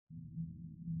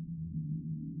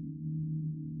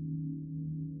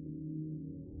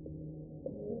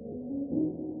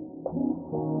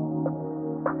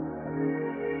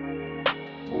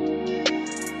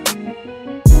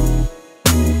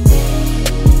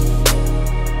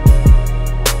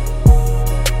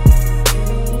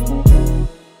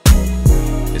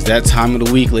that time of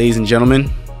the week, ladies and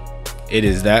gentlemen. It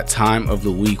is that time of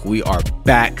the week. We are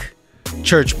back.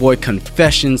 Church Boy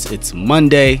Confessions. It's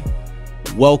Monday.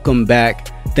 Welcome back.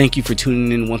 Thank you for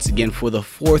tuning in once again for the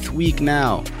fourth week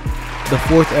now. The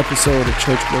fourth episode of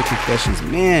Church Boy Confessions.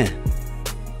 Man,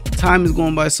 time is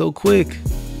going by so quick.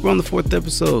 We're on the fourth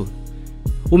episode.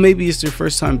 Well, maybe it's your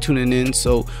first time tuning in.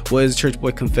 So what is Church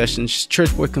Boy Confessions?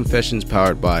 Church Boy Confessions,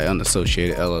 powered by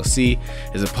Unassociated LLC,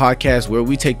 is a podcast where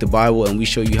we take the Bible and we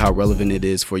show you how relevant it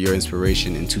is for your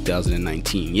inspiration in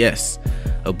 2019. Yes,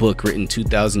 a book written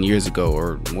 2,000 years ago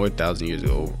or more 1,000 years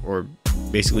ago, or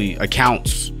basically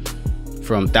accounts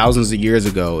from thousands of years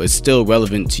ago, is still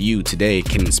relevant to you today,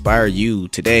 can inspire you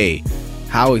today.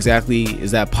 How exactly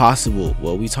is that possible?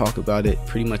 Well, we talk about it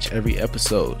pretty much every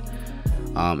episode.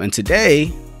 And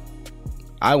today,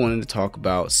 I wanted to talk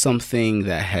about something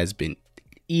that has been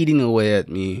eating away at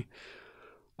me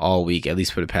all week, at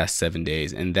least for the past 7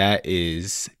 days, and that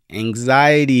is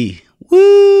anxiety.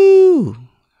 Woo!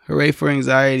 Hooray for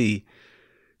anxiety.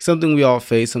 Something we all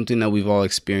face, something that we've all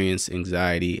experienced,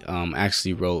 anxiety. I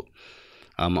actually wrote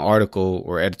an article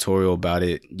or editorial about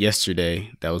it yesterday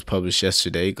that was published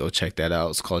yesterday. Go check that out.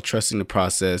 It's called Trusting the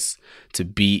Process to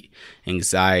Beat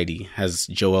Anxiety. Has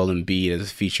Joel Embiid as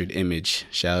a featured image.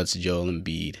 Shout out to Joel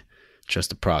Embiid. Trust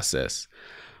the process.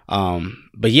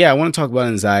 But yeah, I want to talk about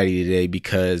anxiety today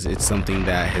because it's something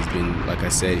that has been, like I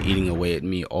said, eating away at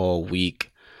me all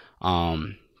week.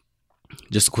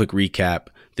 Just a quick recap.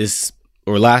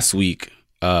 Last week,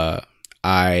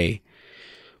 I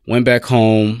went back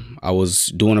home. I was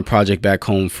doing a project back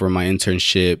home for my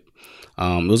internship.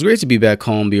 It was great to be back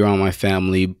home, be around my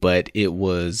family, but it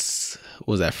was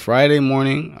that Friday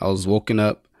morning. I was woken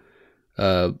up.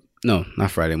 No,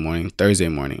 not Friday morning, Thursday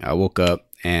morning. I woke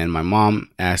up and my mom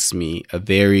asked me a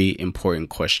very important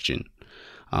question,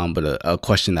 but a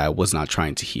question that I was not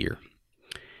trying to hear.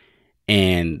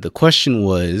 And the question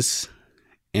was,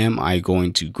 am I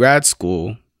going to grad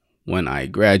school when I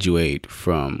graduate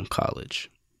from college?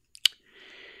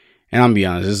 And I'm be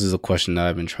honest, this is a question that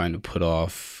I've been trying to put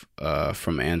off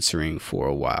from answering for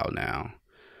a while now.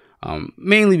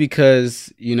 Mainly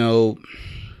because, I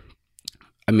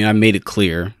made it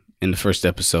clear in the first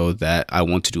episode that I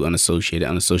want to do unassociated.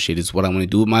 Unassociated is what I want to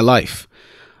do with my life.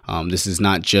 This is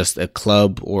not just a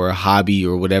club or a hobby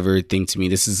or whatever thing to me.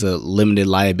 This is a limited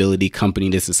liability company.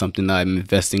 This is something that I'm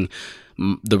investing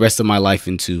the rest of my life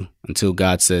into until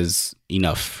God says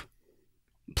enough.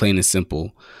 Plain and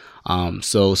simple.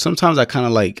 So sometimes I kind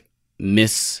of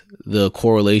miss the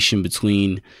correlation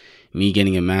between me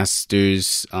getting a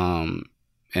master's and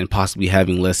possibly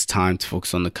having less time to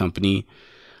focus on the company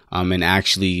and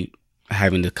actually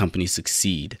having the company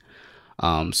succeed.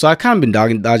 So I kind of been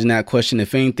dodging that question.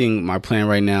 If anything, my plan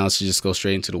right now is to just go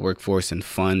straight into the workforce and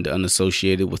fund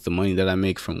unassociated with the money that I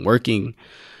make from working.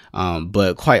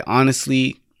 But quite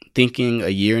honestly, thinking a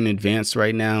year in advance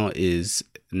right now is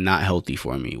not healthy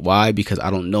for me. Why? Because I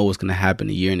don't know what's going to happen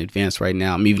a year in advance right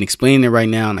now. I'm even explaining it right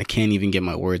now and I can't even get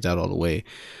my words out all the way.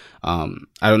 I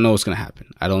don't know what's going to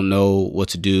happen. I don't know what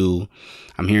to do.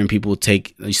 I'm hearing people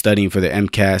studying for their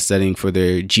MCAT, studying for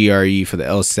their GRE, for the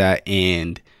LSAT,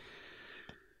 and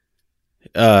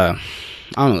I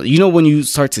don't know. When you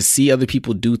start to see other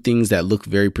people do things that look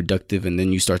very productive and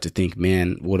then you start to think,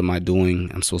 man, what am I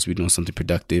doing? I'm supposed to be doing something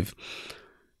productive.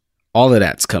 All of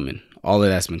that's coming. All of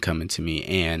that's been coming to me.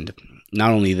 And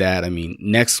not only that,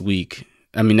 next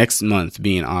month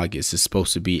being August is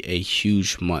supposed to be a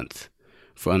huge month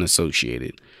for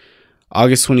Unassociated.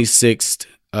 August 26th,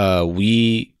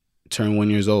 we turn 1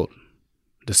 year old.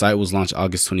 The site was launched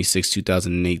August 26,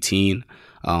 2018.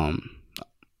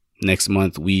 Next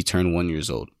month, we turn 1 year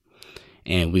old.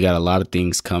 And we got a lot of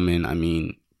things coming.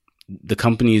 The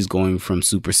company is going from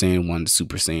Super Saiyan 1 to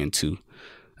Super Saiyan 2.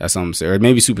 That's what I'm saying. Or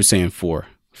maybe Super Saiyan 4.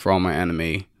 For all my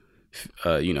anime,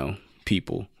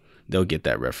 people, they'll get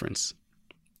that reference.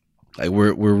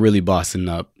 We're really bossing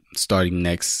up starting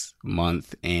next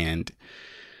month, and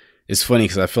it's funny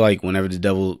because I feel like whenever the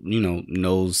devil,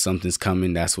 knows something's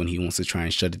coming, that's when he wants to try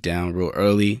and shut it down real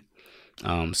early.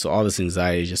 So all this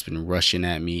anxiety has just been rushing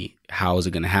at me. How is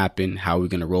it going to happen? How are we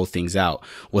going to roll things out?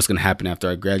 What's going to happen after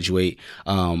I graduate?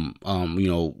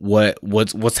 What's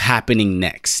happening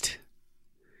next?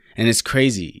 And it's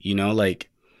crazy,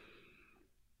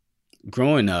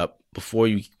 growing up before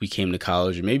we came to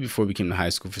college, or maybe before we came to high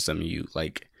school for some of you,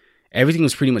 everything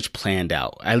was pretty much planned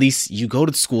out. At least you go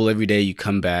to school every day, you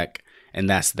come back, and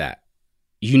that's that.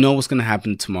 You know what's going to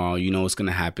happen tomorrow. You know what's going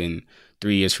to happen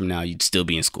 3 years from now. You'd still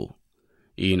be in school,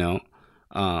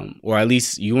 or at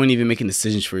least you weren't even making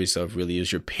decisions for yourself, really. It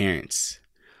was your parents.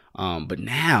 But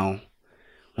now,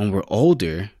 when we're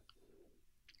older,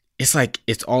 it's like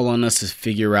it's all on us to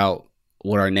figure out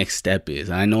what our next step is.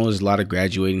 And I know there's a lot of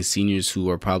graduating seniors who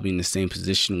are probably in the same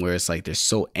position where it's like they're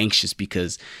so anxious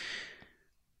because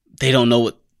they don't know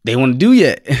what they want to do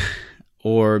yet.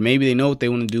 Or maybe they know what they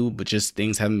want to do, but just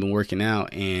things haven't been working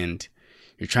out, and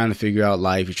you're trying to figure out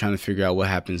life. You're trying to figure out what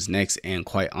happens next. And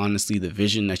quite honestly, the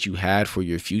vision that you had for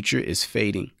your future is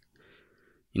fading.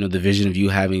 You know, the vision of you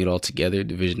having it all together,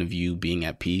 the vision of you being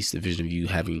at peace, the vision of you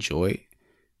having joy,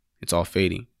 it's all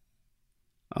fading.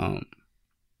 And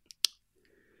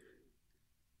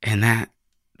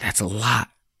that's a lot.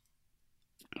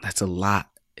 That's a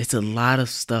lot. It's a lot of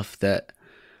stuff that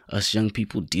us young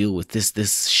people deal with.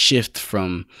 This shift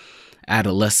from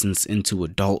adolescence into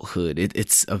adulthood.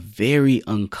 It's a very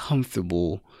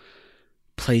uncomfortable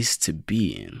place to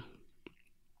be in.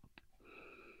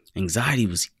 Anxiety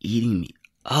was eating me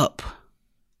up.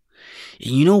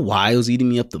 And you know why it was eating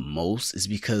me up the most? Is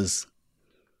because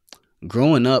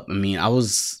growing up, I mean, I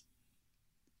was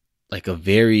like a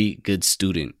very good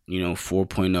student,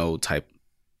 4.0 type,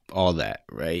 all that,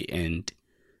 right? And,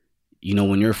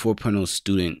 when you're a 4.0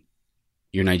 student,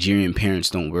 your Nigerian parents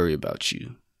don't worry about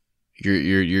you.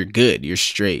 You're good. You're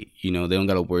straight. They don't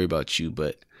got to worry about you.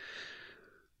 But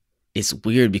it's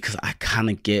weird because I kind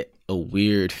of get a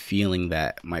weird feeling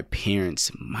that my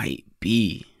parents might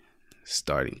be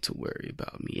starting to worry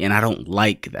about me. And I don't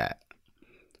like that.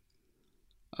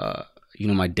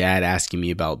 My dad asking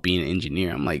me about being an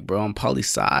engineer. I'm like, bro, I'm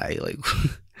poli-sci. Like,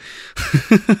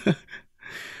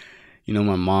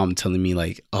 my mom telling me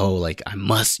like, oh, like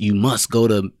you must go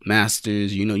to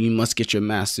masters. You must get your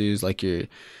masters like your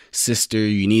sister.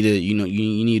 You need to, you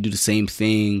need to do the same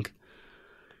thing.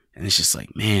 And it's just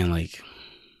like, man, like,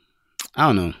 I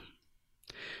don't know.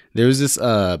 There was this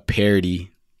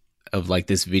parody of like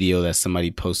this video that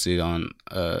somebody posted on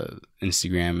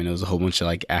Instagram, and it was a whole bunch of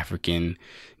like African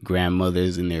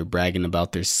grandmothers, and they're bragging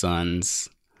about their sons,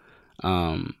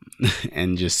 and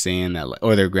just saying that,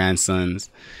 or their grandsons,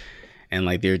 and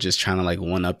like they're just trying to like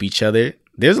one up each other.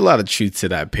 There's a lot of truth to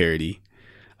that parody.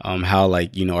 How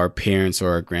like, our parents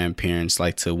or our grandparents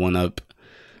like to one up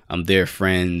their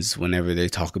friends whenever they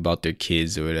talk about their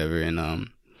kids or whatever. And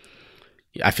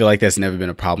I feel like that's never been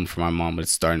a problem for my mom, but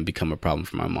it's starting to become a problem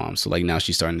for my mom. So like now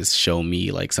she's starting to show me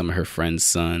like some of her friends'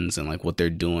 sons and like what they're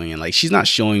doing. And like she's not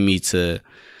showing me to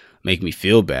make me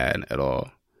feel bad at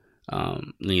all.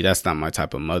 That's not my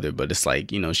type of mother, but it's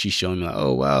like, she's showing me like,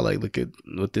 oh wow, like look at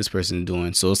what this person's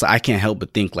doing. So it's like I can't help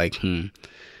but think like,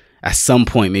 at some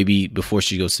point, maybe before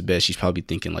she goes to bed, she's probably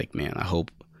thinking like, man, I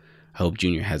hope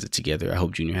Junior has it together. I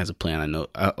hope Junior has a plan. I know,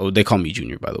 they call me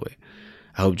Junior, by the way.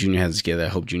 I hope Junior has it together. I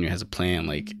hope Junior has a plan.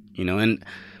 Like, and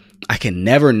I can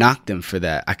never knock them for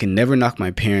that. I can never knock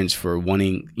my parents for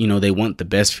wanting, they want the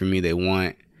best for me. They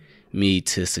want me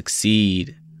to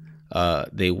succeed.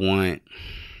 They want,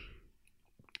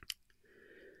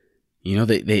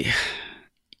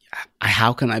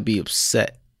 how can I be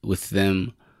upset with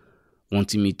them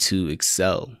wanting me to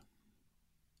excel?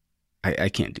 I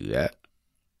can't do that.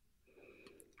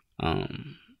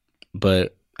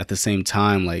 But at the same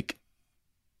time, like,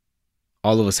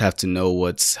 all of us have to know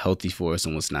what's healthy for us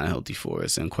and what's not healthy for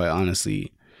us. And quite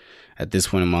honestly, at this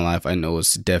point in my life, I know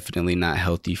it's definitely not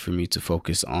healthy for me to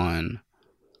focus on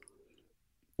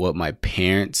what my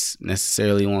parents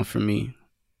necessarily want from me.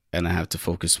 And I have to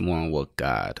focus more on what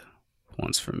God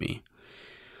wants for me.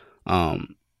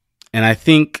 And I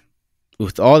think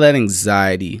with all that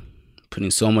anxiety, putting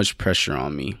so much pressure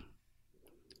on me,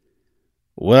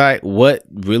 what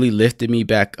really lifted me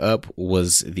back up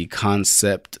was the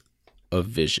concept of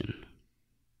vision.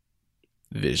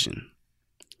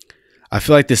 I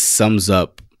feel like this sums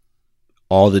up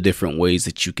all the different ways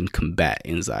that you can combat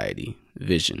anxiety.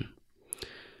 Vision.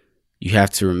 You have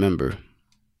to remember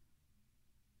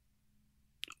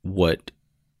what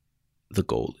the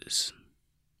goal is,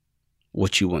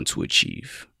 what you want to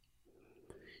achieve.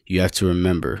 You have to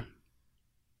remember.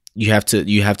 You have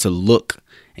to look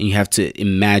and you have to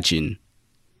imagine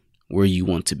where you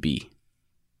want to be.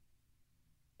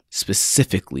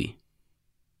 Specifically,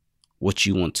 what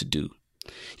you want to do.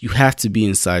 You have to be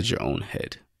inside your own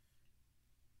head.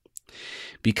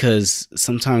 Because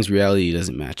sometimes reality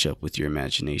doesn't match up with your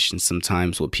imagination.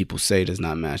 Sometimes what people say does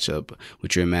not match up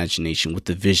with your imagination, with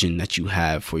the vision that you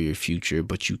have for your future.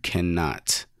 But you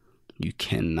cannot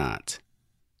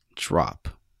drop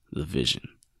the vision.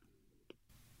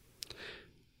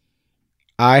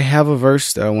 I have a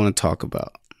verse that I want to talk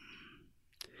about,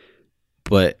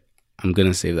 but I'm going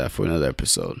to save that for another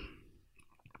episode.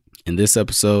 In this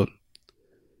episode,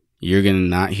 you're going to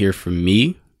not hear from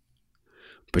me,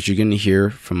 but you're going to hear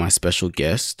from my special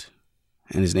guest,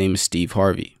 and his name is Steve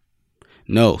Harvey.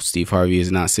 No, Steve Harvey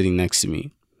is not sitting next to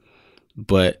me.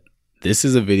 But this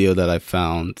is a video that I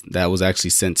found that was actually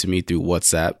sent to me through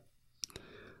WhatsApp.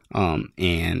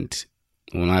 And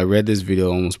when I read this video,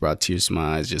 it almost brought tears to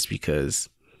my eyes just because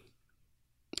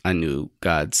I knew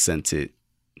God sent it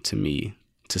to me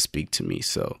to speak to me.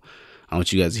 So I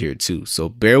want you guys to hear it too. So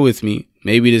bear with me.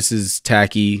 Maybe this is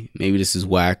tacky. Maybe this is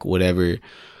whack, whatever.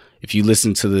 If you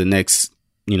listen to the next,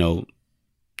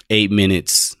 8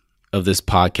 minutes of this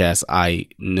podcast, I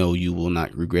know you will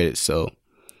not regret it. So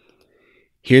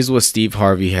here's what Steve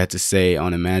Harvey had to say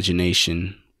on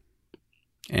imagination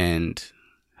and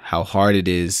how hard it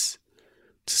is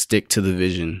to stick to the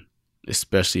vision,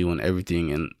 especially when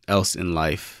everything else in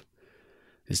life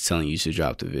is telling you to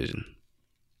drop the vision.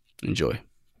 Enjoy.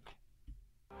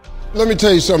 Let me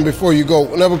tell you something before you go.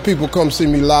 Whenever people come see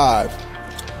me live,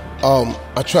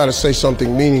 I try to say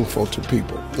something meaningful to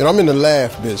people. And I'm in the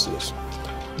laugh business.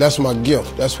 That's my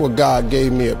gift. That's what God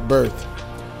gave me at birth.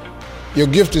 Your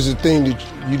gift is the thing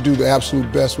that you do the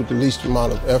absolute best with the least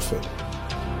amount of effort.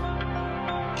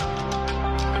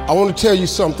 I want to tell you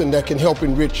something that can help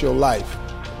enrich your life.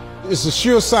 It's a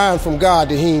sure sign from God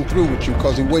that he ain't through with you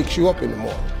because he wakes you up in the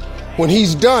morning. When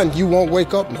he's done, you won't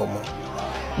wake up no more.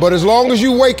 But as long as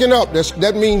you're waking up,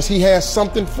 that means he has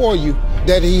something for you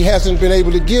that he hasn't been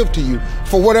able to give to you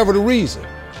for whatever the reason.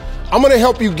 I'm going to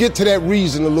help you get to that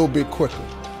reason a little bit quicker.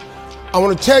 I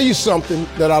want to tell you something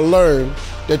that I learned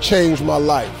that changed my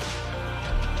life.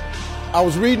 I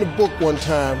was reading a book one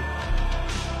time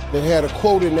that had a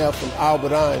quote in there from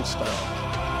Albert Einstein.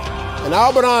 And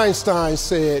Albert Einstein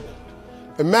said,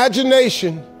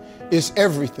 "Imagination is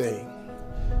everything.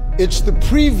 It's the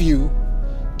preview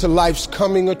to life's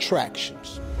coming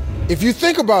attractions." If you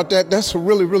think about that, that's a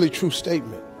really, really true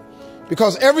statement.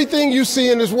 Because everything you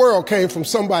see in this world came from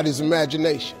somebody's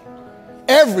imagination.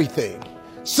 Everything.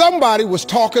 Somebody was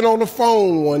talking on the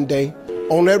phone one day,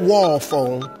 on that wall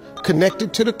phone,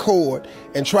 connected to the cord,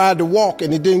 and tried to walk,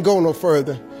 and it didn't go no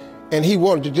further. And he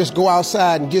wanted to just go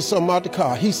outside and get something out the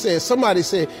car. Somebody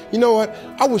said, "You know what?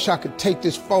 I wish I could take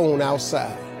this phone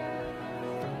outside."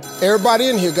 Everybody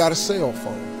in here got a cell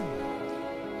phone.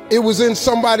 It was in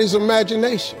somebody's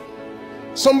imagination.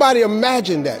 Somebody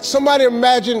imagined that. Somebody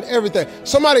imagined everything.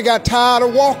 Somebody got tired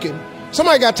of walking.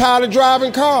 Somebody got tired of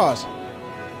driving cars.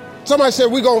 Somebody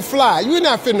said, "We're going to fly." You're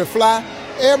not finna fly.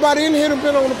 Everybody in here done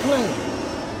been on a plane.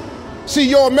 See,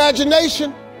 your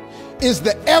imagination is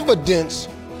the evidence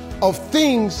of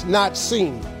things not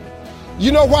seen.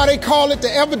 You know why they call it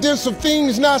the evidence of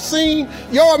things not seen?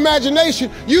 Your imagination,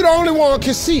 you're the only one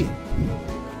can see it.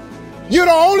 You're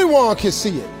the only one can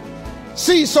see it.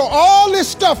 See, so all this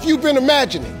stuff you've been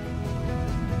imagining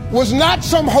was not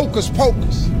some hocus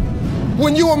pocus.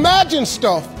 When you imagine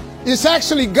stuff, it's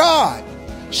actually God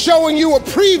showing you a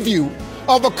preview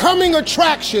of a coming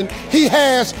attraction he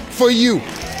has for you.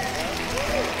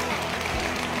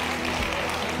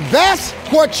 That's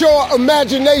what your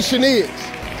imagination is.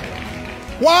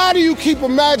 Why do you keep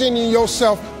imagining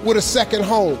yourself with a second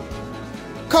home?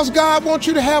 Because God wants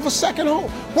you to have a second home.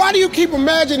 Why do you keep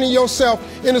imagining yourself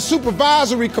in a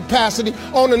supervisory capacity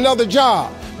on another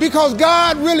job? Because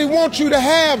God really wants you to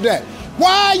have that.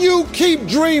 Why you keep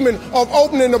dreaming of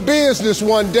opening a business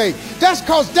one day? That's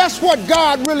because that's what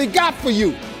God really got for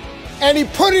you. And he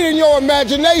put it in your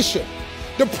imagination.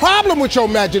 The problem with your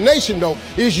imagination, though,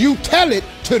 is you tell it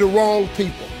to the wrong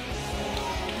people.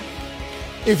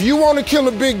 If you want to kill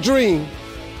a big dream,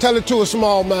 tell it to a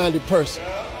small-minded person.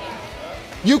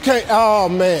 You can't, oh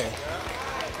man.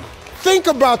 Think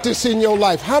about this in your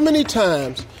life. How many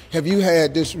times have you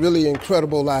had this really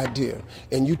incredible idea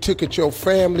and you took it to your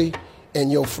family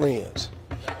and your friends?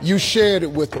 You shared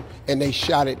it with them and they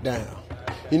shot it down.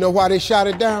 You know why they shot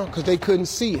it down? Because they couldn't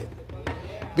see it.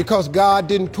 Because God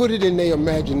didn't put it in their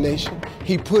imagination.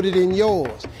 He put it in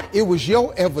yours. It was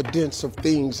your evidence of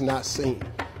things not seen.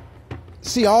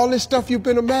 See, all this stuff you've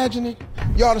been imagining,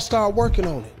 you ought to start working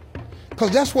on it.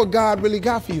 Because that's what God really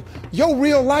got for you. Your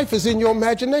real life is in your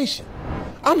imagination.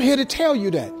 I'm here to tell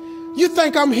you that. You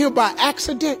think I'm here by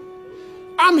accident?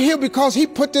 I'm here because he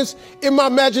put this in my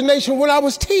imagination when I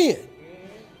was 10.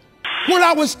 When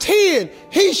I was 10,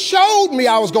 he showed me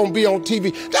I was going to be on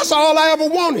TV. That's all I ever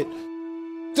wanted.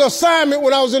 The assignment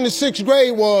when I was in the 6th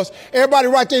grade was everybody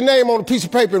write their name on a piece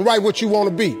of paper and write what you want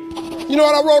to be. You know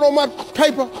what I wrote on my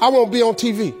paper? I want to be on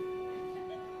TV.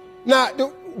 Now,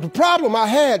 the problem I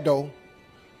had, though,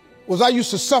 was I used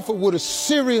to suffer with a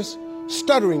serious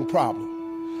stuttering problem.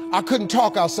 I couldn't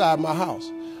talk outside my house.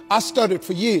 I stuttered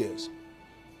for years.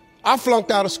 I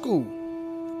flunked out of school.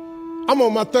 I'm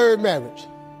on my 3rd marriage.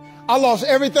 I lost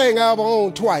everything I ever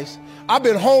owned twice. I've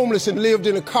been homeless and lived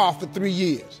in a car for 3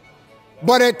 years.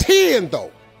 But at 10,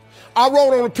 though, I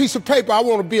wrote on a piece of paper, I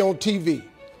want to be on TV.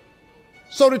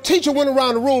 So the teacher went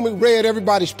around the room and read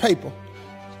everybody's paper.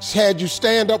 She had you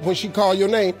stand up when she called your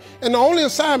name. And the only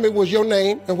assignment was your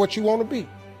name and what you want to be.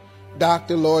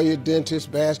 Doctor, lawyer,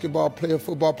 dentist, basketball player,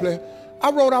 football player.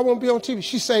 I wrote I want to be on TV.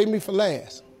 She saved me for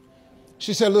last.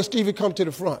 She said, "Little Stevie, come to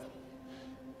the front."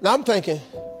 Now I'm thinking,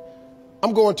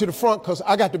 I'm going to the front because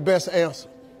I got the best answer.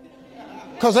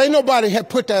 Because ain't nobody had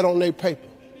put that on their paper.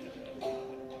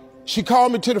 She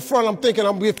called me to the front. I'm thinking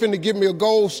I'm finna give me a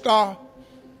gold star.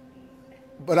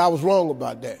 But I was wrong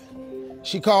about that.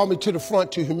 She called me to the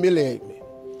front to humiliate me.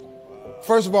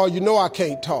 First of all, you know I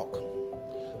can't talk.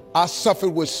 I suffered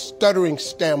with stuttering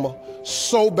stammer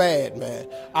so bad, man.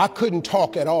 I couldn't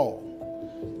talk at all.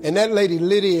 And that lady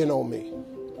lit in on me.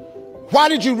 "Why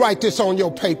did you write this on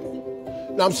your paper?"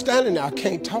 Now I'm standing there, I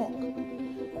can't talk.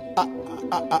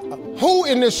 Who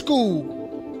in this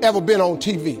school ever been on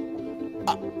TV?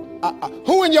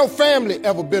 Who in your family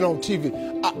ever been on TV?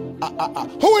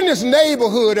 Who in this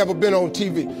neighborhood ever been on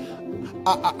TV?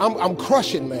 I'm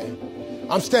crushing, man.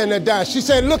 I'm standing there dying. She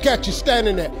said, "Look at you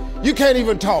standing there. You can't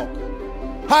even talk.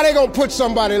 How they gonna put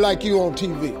somebody like you on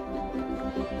TV?"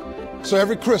 So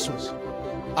every Christmas,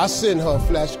 I send her a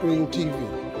flat screen TV.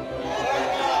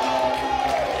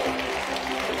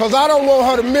 Because I don't want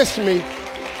her to miss me.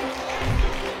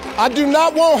 I do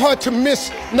not want her to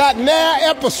miss not now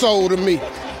episode of me.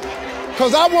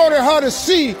 Because I wanted her to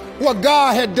see what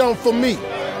God had done for me.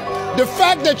 The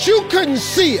fact that you couldn't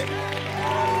see it,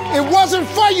 it wasn't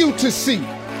for you to see.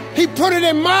 He put it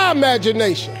in my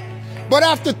imagination. But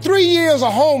after 3 years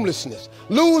of homelessness,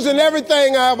 losing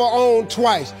everything I ever owned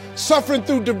twice, suffering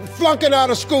through flunking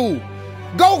out of school,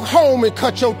 go home and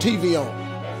cut your TV on.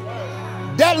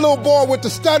 That little boy with the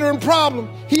stuttering problem,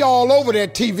 he all over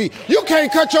that TV. You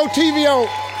can't cut your TV on.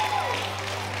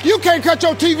 You can't cut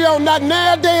your TV on not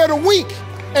now day of the week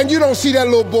and you don't see that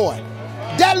little boy.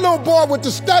 That little boy with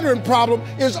the stuttering problem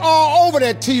is all over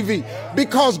that TV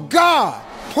because God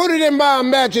put it in my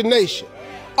imagination.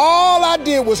 All I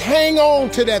did was hang on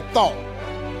to that thought.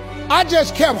 I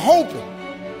just kept hoping.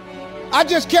 I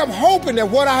just kept hoping that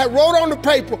what I had wrote on the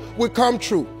paper would come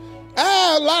true.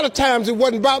 A lot of times it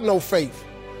wasn't about no faith.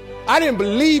 I didn't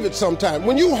believe it sometimes.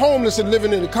 When you homeless and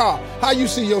living in a car, how you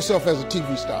see yourself as a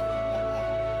TV star?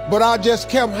 But I just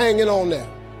kept hanging on there.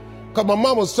 Because my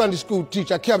mama was a Sunday school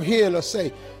teacher. I kept hearing her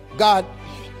say, God,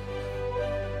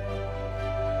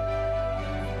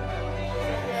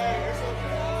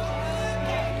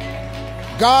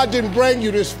 God didn't bring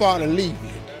you this far to leave you.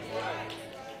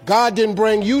 God didn't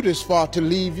bring you this far to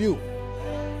leave you.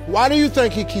 Why do you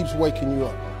think he keeps waking you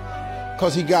up?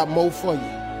 Because he got more for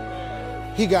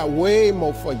you. He got way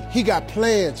more for you. He got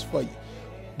plans for you.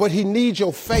 But he needs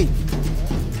your faith.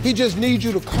 He just needs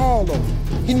you to call on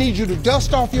him. He needs you to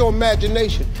dust off your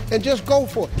imagination and just go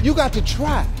for it. You got to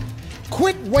try.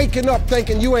 Quit waking up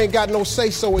thinking you ain't got no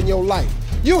say-so in your life.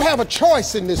 You have a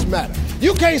choice in this matter.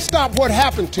 You can't stop what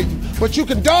happened to you, but you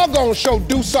can doggone sure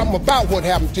do something about what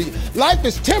happened to you. Life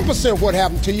is 10% what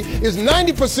happened to you, is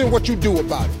 90% what you do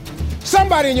about it.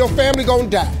 Somebody in your family gonna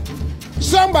die.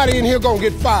 Somebody in here gonna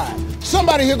get fired.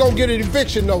 Somebody here gonna get an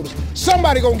eviction notice.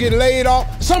 Somebody gonna get laid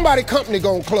off. Somebody company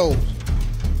gonna close.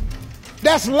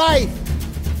 That's life.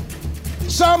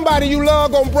 Somebody you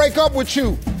love gonna break up with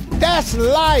you. That's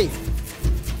life.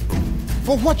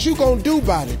 But what you gonna do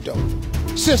about it though?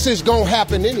 Since it's gonna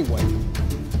happen anyway.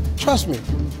 Trust me,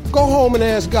 go home and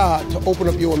ask God to open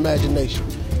up your imagination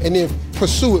and then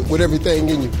pursue it with everything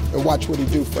in you and watch what he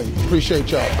do for you. Appreciate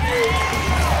y'all.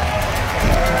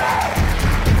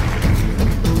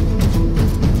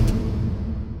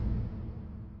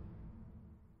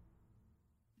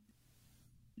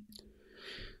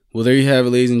 Well, there you have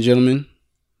it, ladies and gentlemen.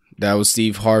 That was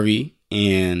Steve Harvey,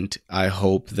 and I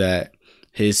hope that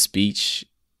his speech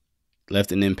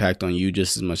left an impact on you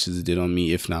just as much as it did on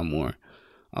me, if not more.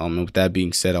 And with that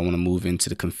being said, I want to move into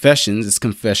the confessions. It's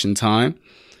confession time,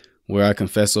 where I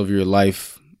confess over your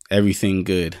life everything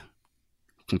good.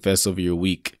 Confess over your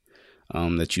week,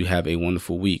 that you have a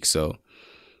wonderful week. So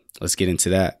let's get into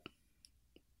that.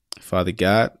 Father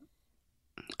God,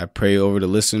 I pray over the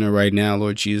listener right now,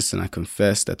 Lord Jesus, and I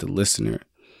confess that the listener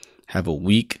have a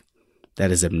week that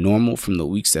is abnormal from the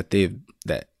weeks that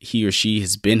he or she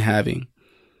has been having.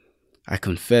 I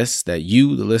confess that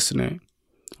you, the listener,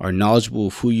 are knowledgeable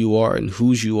of who you are and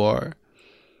whose you are,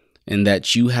 and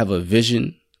that you have a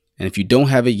vision. And if you don't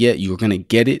have it yet, you're going to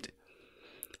get it,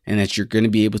 and that you're going to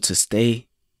be able to stay,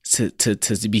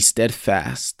 to be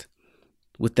steadfast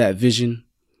with that vision.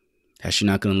 That you're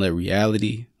not going to let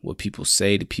reality, what people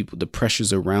say, the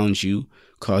pressures around you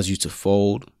cause you to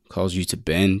fold, cause you to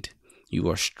bend, You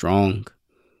are strong.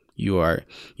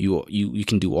 You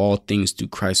can do all things through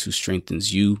Christ who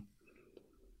strengthens you.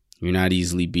 You're not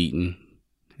easily beaten.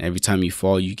 Every time you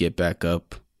fall, you get back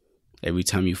up. Every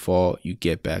time you fall, you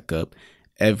get back up.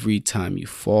 Every time you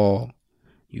fall,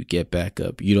 you get back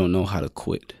up. You don't know how to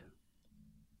quit.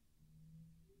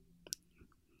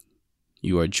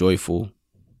 You are joyful.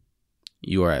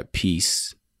 You are at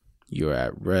peace. You are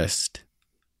at rest.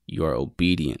 You are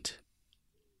obedient.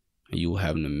 And you will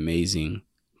have an amazing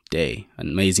day, an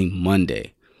amazing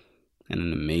Monday, and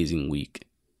an amazing week.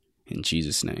 In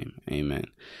Jesus' name, amen.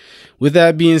 With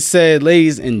that being said,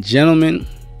 ladies and gentlemen,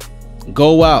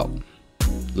 go out,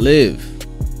 live,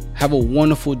 have a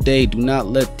wonderful day. Do not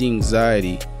let the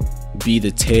anxiety be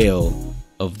the tale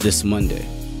of this Monday.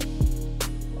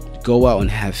 Go out and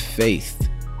have faith.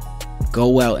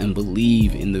 Go out and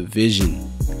believe in the vision.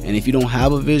 And if you don't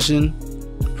have a vision,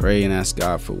 pray and ask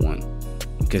God for one,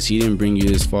 because he didn't bring you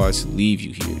this far to leave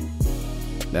you here.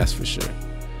 That's for sure.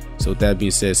 So with that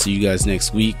being said, see you guys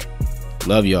next week.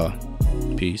 Love y'all.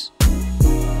 Peace.